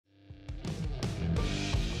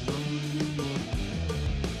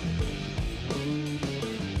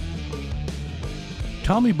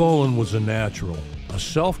Tommy Bolin was a natural, a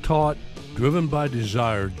self-taught, driven by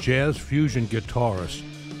desire jazz fusion guitarist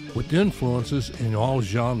with influences in all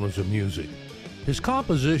genres of music. His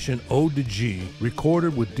composition Ode to G,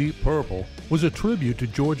 recorded with Deep Purple, was a tribute to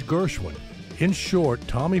George Gershwin. In short,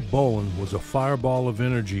 Tommy Bolin was a fireball of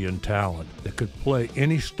energy and talent that could play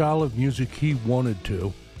any style of music he wanted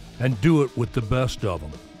to and do it with the best of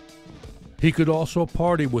them. He could also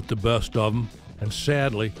party with the best of them, and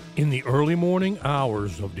sadly, in the early morning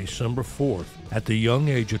hours of December 4th, at the young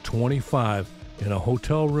age of 25, in a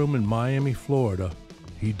hotel room in Miami, Florida,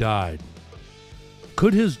 he died.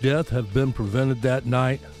 Could his death have been prevented that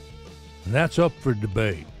night? And that's up for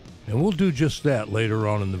debate, and we'll do just that later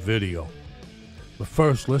on in the video. But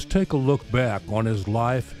first, let's take a look back on his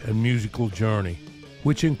life and musical journey,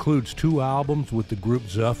 which includes 2 albums with the group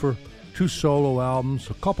Zephyr, 2 solo albums,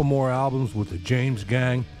 a couple more albums with the James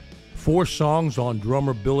Gang, 4 songs on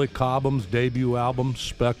drummer Billy Cobham's debut album,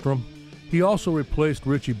 Spectrum. He also replaced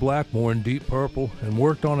Ritchie Blackmore in Deep Purple and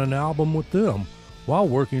worked on an album with them while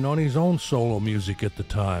working on his own solo music at the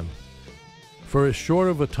time. For as short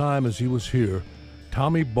of a time as he was here,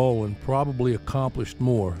 Tommy Bolin probably accomplished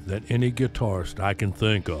more than any guitarist I can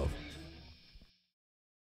think of.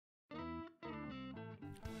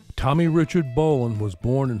 Tommy Richard Bolin was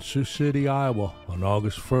born in Sioux City, Iowa on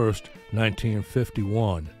August 1st,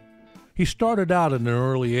 1951. He started out at an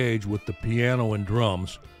early age with the piano and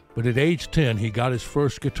drums, but at age 10 he got his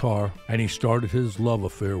first guitar and he started his love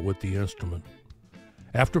affair with the instrument.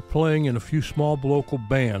 After playing in a few small local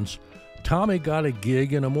bands, Tommy got a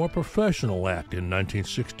gig in a more professional act in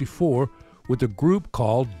 1964 with a group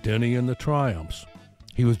called Denny and the Triumphs.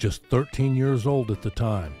 He was just 13 years old at the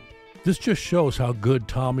time. This just shows how good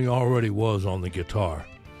Tommy already was on the guitar.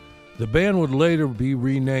 The band would later be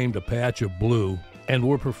renamed A Patch of Blue and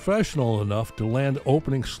were professional enough to land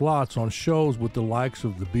opening slots on shows with the likes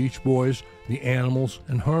of the Beach Boys, the Animals,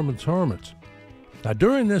 and Herman's Hermits. Now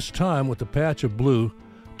during this time with the Patch of Blue,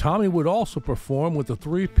 Tommy would also perform with a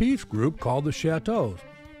 3-piece group called the Chateaus.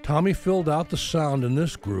 Tommy filled out the sound in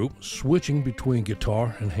this group, switching between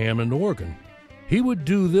guitar and Hammond organ. He would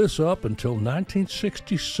do this up until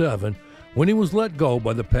 1967, when he was let go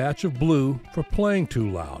by the Patch of Blue for playing too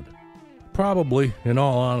loud. Probably, in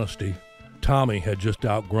all honesty, Tommy had just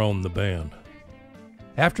outgrown the band.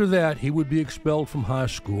 After that, he would be expelled from high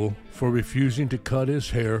school for refusing to cut his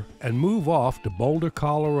hair and move off to Boulder,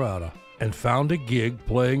 Colorado, and found a gig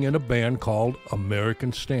playing in a band called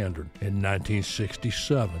American Standard in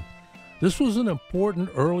 1967. This was an important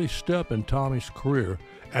early step in Tommy's career,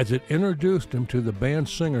 as it introduced him to the band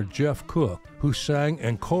singer Jeff Cook, who sang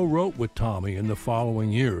and co-wrote with Tommy in the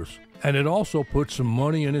following years. And it also put some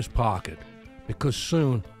money in his pocket, because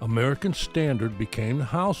soon American Standard became the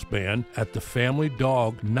house band at the Family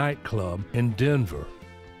Dog nightclub in Denver.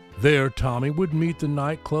 There, Tommy would meet the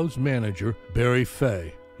nightclub's manager, Barry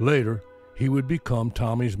Fay. Later, he would become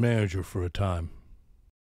Tommy's manager for a time.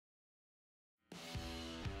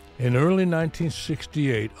 In early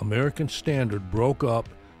 1968, American Standard broke up,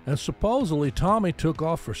 and supposedly Tommy took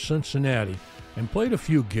off for Cincinnati and played a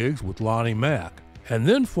few gigs with Lonnie Mack, and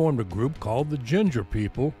then formed a group called the Ginger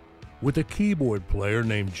People with a keyboard player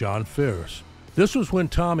named John Ferris. This was when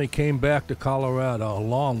Tommy came back to Colorado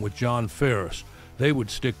along with John Ferris. They would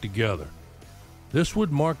stick together. This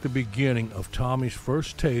would mark the beginning of Tommy's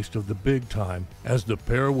first taste of the big time, as the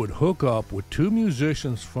pair would hook up with 2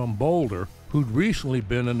 musicians from Boulder who'd recently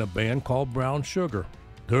been in a band called Brown Sugar.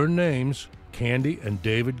 Their names, Candy and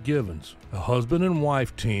David Givens, a husband and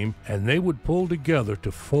wife team, and they would pull together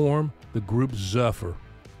to form the group Zephyr.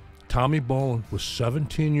 Tommy Bolin was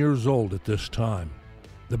 17 years old at this time.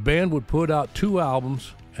 The band would put out 2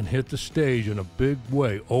 albums and hit the stage in a big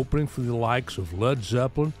way, opening for the likes of Led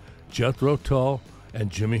Zeppelin, Jethro Tull, and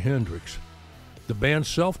Jimi Hendrix. The band's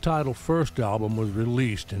self-titled first album was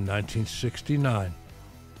released in 1969.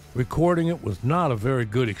 Recording it was not a very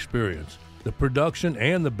good experience. The production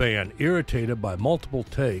and the band, irritated by multiple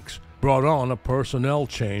takes, brought on a personnel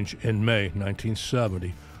change in May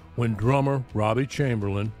 1970, when drummer Robbie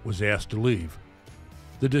Chamberlain was asked to leave.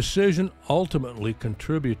 The decision ultimately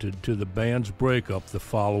contributed to the band's breakup the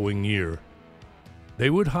following year. They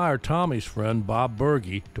would hire Tommy's friend Bob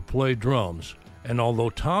Berge to play drums, and although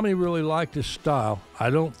Tommy really liked his style, I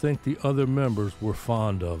don't think the other members were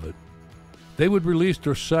fond of it. They would release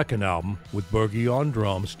their second album with Berge on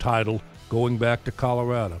drums, titled Going Back to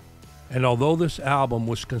Colorado. And although this album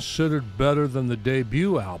was considered better than the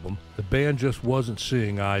debut album, the band just wasn't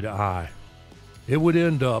seeing eye to eye. It would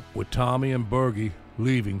end up with Tommy and Berge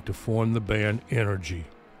leaving to form the band Energy.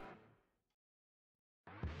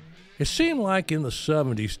 It seemed like in the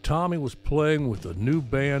 70s, Tommy was playing with a new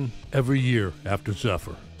band every year after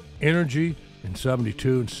Zephyr. Energy in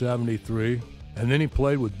 72 and 73, and then he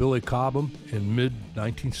played with Billy Cobham in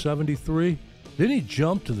mid-1973. Then he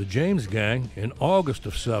jumped to the James Gang in August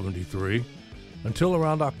of 73 until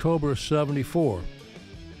around October of 74.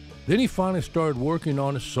 Then he finally started working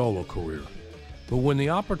on his solo career. But when the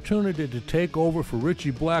opportunity to take over for Ritchie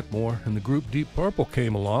Blackmore and the group Deep Purple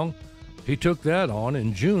came along, he took that on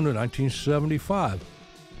in June of 1975,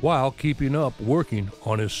 while keeping up working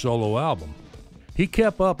on his solo album. He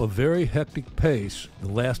kept up a very hectic pace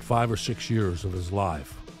the last 5 or 6 years of his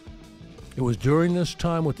life. It was during this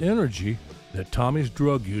time with Energy that Tommy's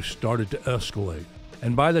drug use started to escalate,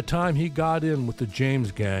 and by the time he got in with the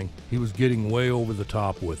James Gang, he was getting way over the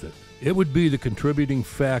top with it. It would be the contributing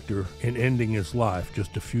factor in ending his life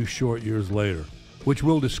just a few short years later, which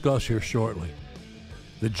we'll discuss here shortly.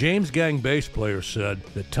 The James Gang bass player said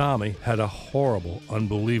that Tommy had a horrible,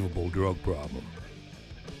 unbelievable drug problem.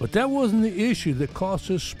 But that wasn't the issue that caused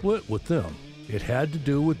his split with them. It had to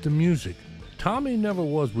do with the music. Tommy never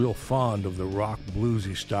was real fond of the rock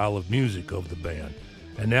bluesy style of music of the band,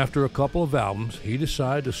 and after a couple of albums, he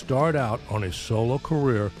decided to start out on his solo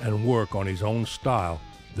career and work on his own style,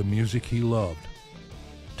 the music he loved.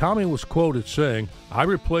 Tommy was quoted saying, "I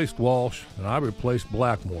replaced Walsh and I replaced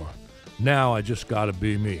Blackmore. Now I just gotta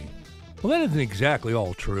be me." Well, that isn't exactly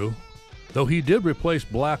all true. Though he did replace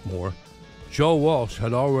Blackmore, Joe Walsh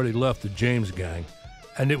had already left the James Gang,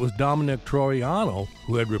 and it was Dominic Troiano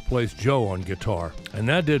who had replaced Joe on guitar, and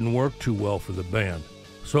that didn't work too well for the band.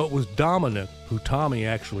 So it was Dominic who Tommy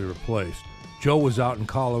actually replaced. Joe was out in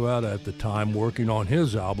Colorado at the time working on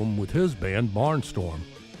his album with his band Barnstorm.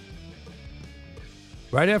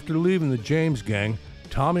 Right after leaving the James Gang,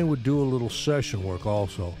 Tommy would do a little session work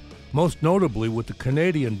also, most notably with the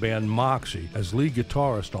Canadian band Moxie as lead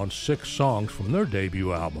guitarist on 6 songs from their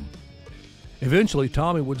debut album. Eventually,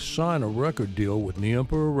 Tommy would sign a record deal with The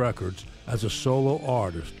Emperor Records as a solo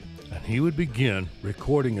artist, and he would begin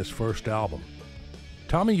recording his first album.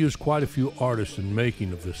 Tommy used quite a few artists in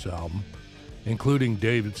making of this album, including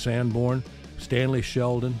David Sanborn, Stanley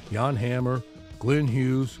Sheldon, Jan Hammer, Glenn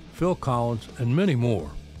Hughes, Phil Collins, and many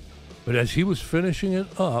more. But as he was finishing it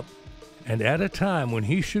up, and at a time when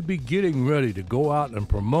he should be getting ready to go out and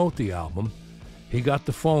promote the album, he got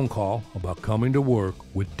the phone call about coming to work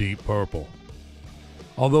with Deep Purple.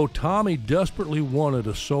 Although Tommy desperately wanted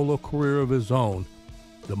a solo career of his own,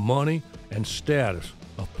 the money and status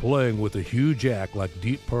of playing with a huge act like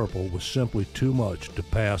Deep Purple was simply too much to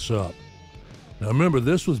pass up. Now remember,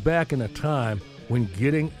 this was back in a time when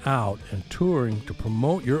getting out and touring to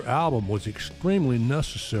promote your album was extremely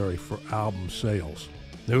necessary for album sales.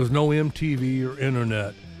 There was no MTV or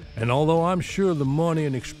internet, and although I'm sure the money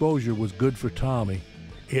and exposure was good for Tommy,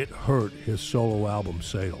 it hurt his solo album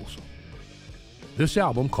sales. This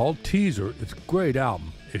album, called Teaser, is a great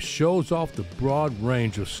album. It shows off the broad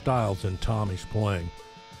range of styles in Tommy's playing.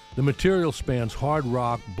 The material spans hard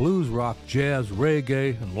rock, blues rock, jazz,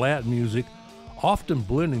 reggae, and Latin music, often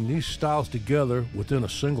blending these styles together within a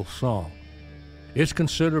single song. It's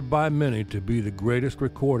considered by many to be the greatest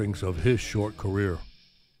recordings of his short career.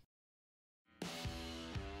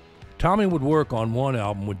 Tommy would work on one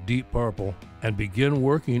album with Deep Purple and begin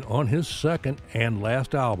working on his second and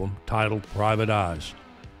last album titled Private Eyes.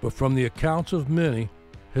 But from the accounts of many,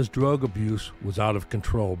 his drug abuse was out of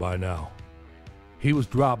control by now. He was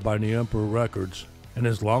dropped by The Emperor Records, and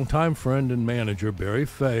his longtime friend and manager Barry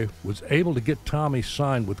Fay was able to get Tommy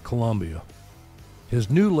signed with Columbia. His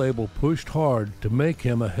new label pushed hard to make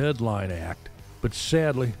him a headline act, but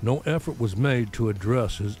sadly no effort was made to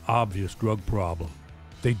address his obvious drug problem.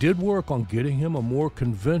 They did work on getting him a more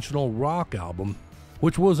conventional rock album,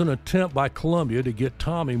 which was an attempt by Columbia to get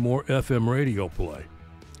Tommy more FM radio play.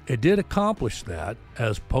 It did accomplish that,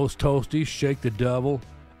 as Post Toasties, Shake the Devil,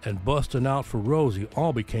 and Bustin' Out for Rosie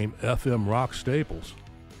all became FM rock staples.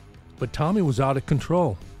 But Tommy was out of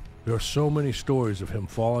control. There are so many stories of him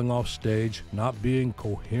falling off stage, not being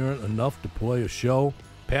coherent enough to play a show,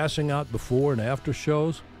 passing out before and after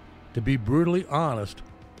shows. To be brutally honest,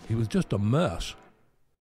 he was just a mess.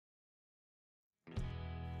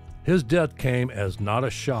 His death came as not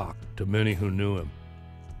a shock to many who knew him.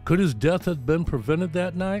 Could his death have been prevented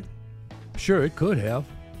that night? Sure, it could have,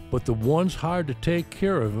 but the ones hired to take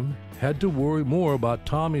care of him had to worry more about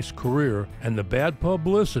Tommy's career and the bad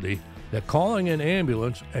publicity that calling an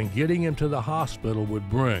ambulance and getting him to the hospital would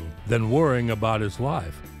bring than worrying about his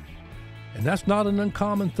life. And that's not an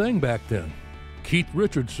uncommon thing back then. Keith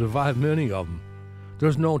Richards survived many of them.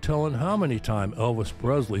 There's no telling how many times Elvis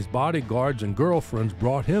Presley's bodyguards and girlfriends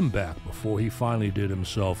brought him back before he finally did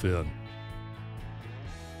himself in.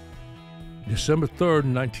 December 3rd,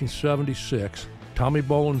 1976, Tommy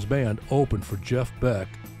Bolin's band opened for Jeff Beck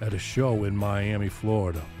at a show in Miami,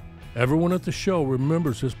 Florida. Everyone at the show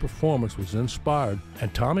remembers his performance was inspired,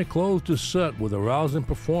 and Tommy closed his set with a rousing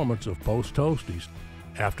performance of Post Toasties.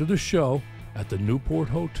 After the show, at the Newport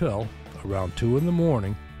Hotel, around 2 in the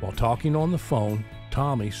morning, while talking on the phone,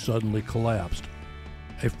 Tommy suddenly collapsed.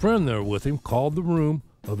 A friend there with him called the room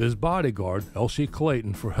of his bodyguard, L.C.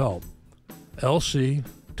 Clayton, for help. L.C.,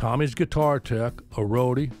 Tommy's guitar tech, a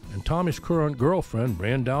roadie, and Tommy's current girlfriend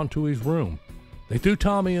ran down to his room. They threw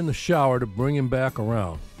Tommy in the shower to bring him back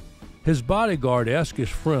around. His bodyguard asked his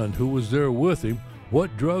friend, who was there with him,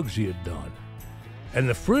 what drugs he had done, and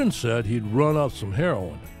the friend said he'd run up some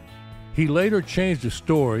heroin. He later changed the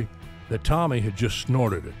story that Tommy had just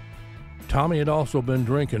snorted it. Tommy had also been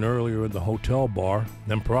drinking earlier in the hotel bar,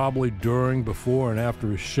 and probably during, before, and after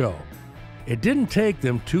his show. It didn't take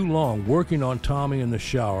them too long working on Tommy in the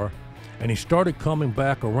shower, and he started coming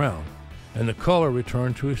back around, and the color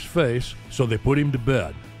returned to his face, so they put him to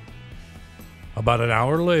bed. About an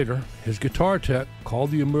hour later, his guitar tech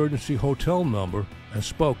called the emergency hotel number and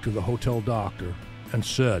spoke to the hotel doctor and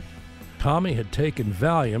said Tommy had taken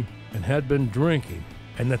Valium and had been drinking,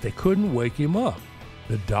 and that they couldn't wake him up.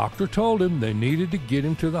 The doctor told him they needed to get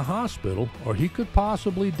him to the hospital or he could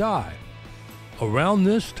possibly die. Around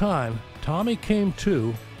this time, Tommy came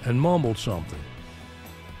to and mumbled something.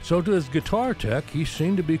 So to his guitar tech, he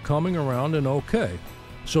seemed to be coming around and okay.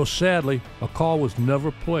 So sadly, a call was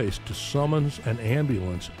never placed to summons an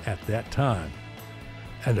ambulance at that time.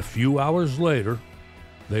 And a few hours later,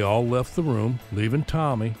 they all left the room, leaving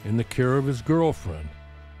Tommy in the care of his girlfriend,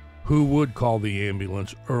 who would call the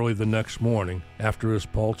ambulance early the next morning after his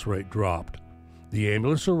pulse rate dropped. The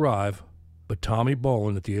ambulance arrived, but Tommy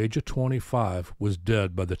Bolin, at the age of 25, was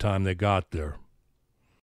dead by the time they got there.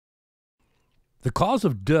 The cause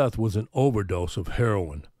of death was an overdose of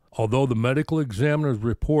heroin, although the medical examiner's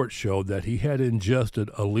report showed that he had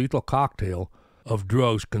ingested a lethal cocktail of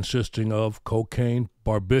drugs consisting of cocaine,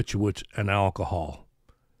 barbiturates, and alcohol.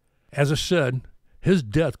 As I said, his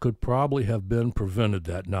death could probably have been prevented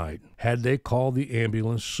that night had they called the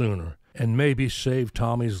ambulance sooner and maybe saved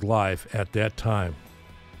Tommy's life at that time.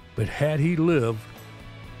 But had he lived,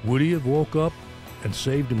 would he have woke up and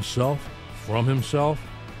saved himself from himself?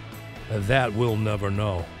 That we'll never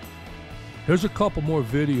know. Here's a couple more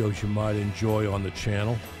videos you might enjoy on the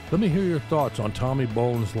channel. Let me hear your thoughts on Tommy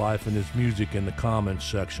Bolin's life and his music in the comments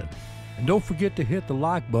section. And don't forget to hit the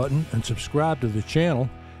like button and subscribe to the channel.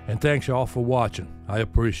 And thanks y'all for watching. I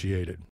appreciate it.